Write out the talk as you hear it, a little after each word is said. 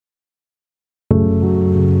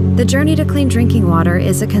The journey to clean drinking water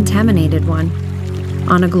is a contaminated one.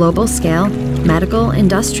 On a global scale, medical,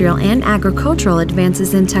 industrial, and agricultural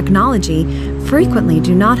advances in technology frequently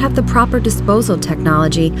do not have the proper disposal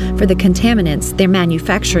technology for the contaminants their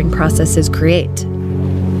manufacturing processes create.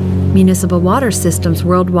 Municipal water systems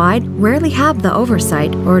worldwide rarely have the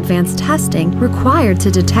oversight or advanced testing required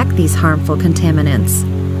to detect these harmful contaminants,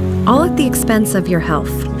 all at the expense of your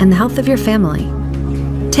health and the health of your family.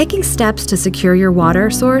 Taking steps to secure your water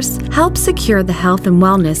source helps secure the health and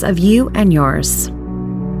wellness of you and yours.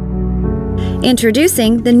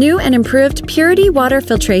 Introducing the new and improved Puritii water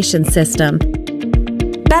filtration system.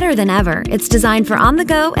 Better than ever, it's designed for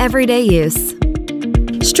on-the-go, everyday use.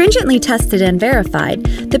 Stringently tested and verified,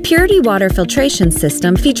 the Puritii water filtration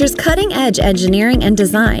system features cutting-edge engineering and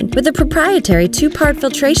design with a proprietary two-part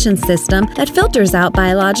filtration system that filters out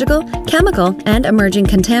biological, chemical, and emerging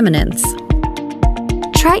contaminants.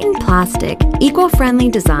 Triton plastic, eco-friendly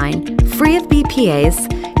design, free of BPAs,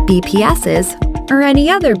 BPSs, or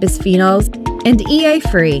any other bisphenols, and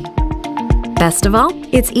EA-free. Best of all,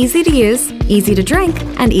 it's easy to use, easy to drink,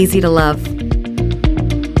 and easy to love.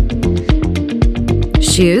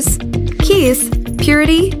 Shoes, keys,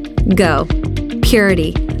 Puritii, go.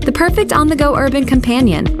 Puritii, the perfect on-the-go urban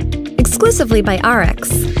companion. Exclusively by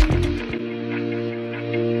Ariix.